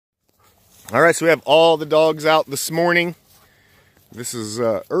All right, so we have all the dogs out this morning. This is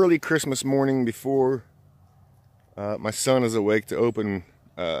early Christmas morning before my son is awake to open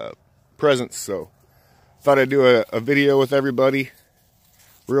presents. So thought I'd do a video with everybody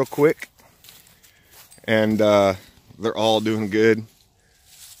real quick. And they're all doing good.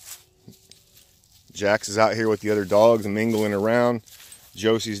 Jax is out here with the other dogs and mingling around.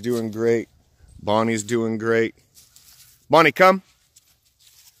 Josie's doing great. Bonnie's doing great. Bonnie, come.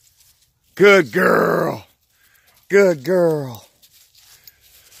 Good girl. Good girl.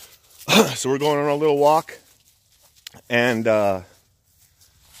 So we're going on a little walk and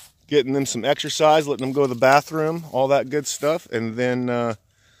getting them some exercise, letting them go to the bathroom, all that good stuff. And then I'm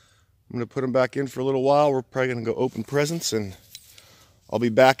going to put them back in for a little while. We're probably going to go open presents and I'll be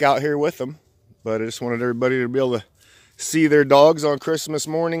back out here with them. But I just wanted everybody to be able to see their dogs on Christmas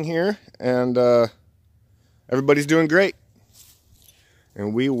morning here. And everybody's doing great.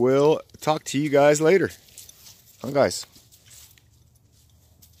 And we will talk to you guys later. Huh, guys?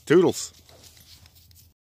 Toodles.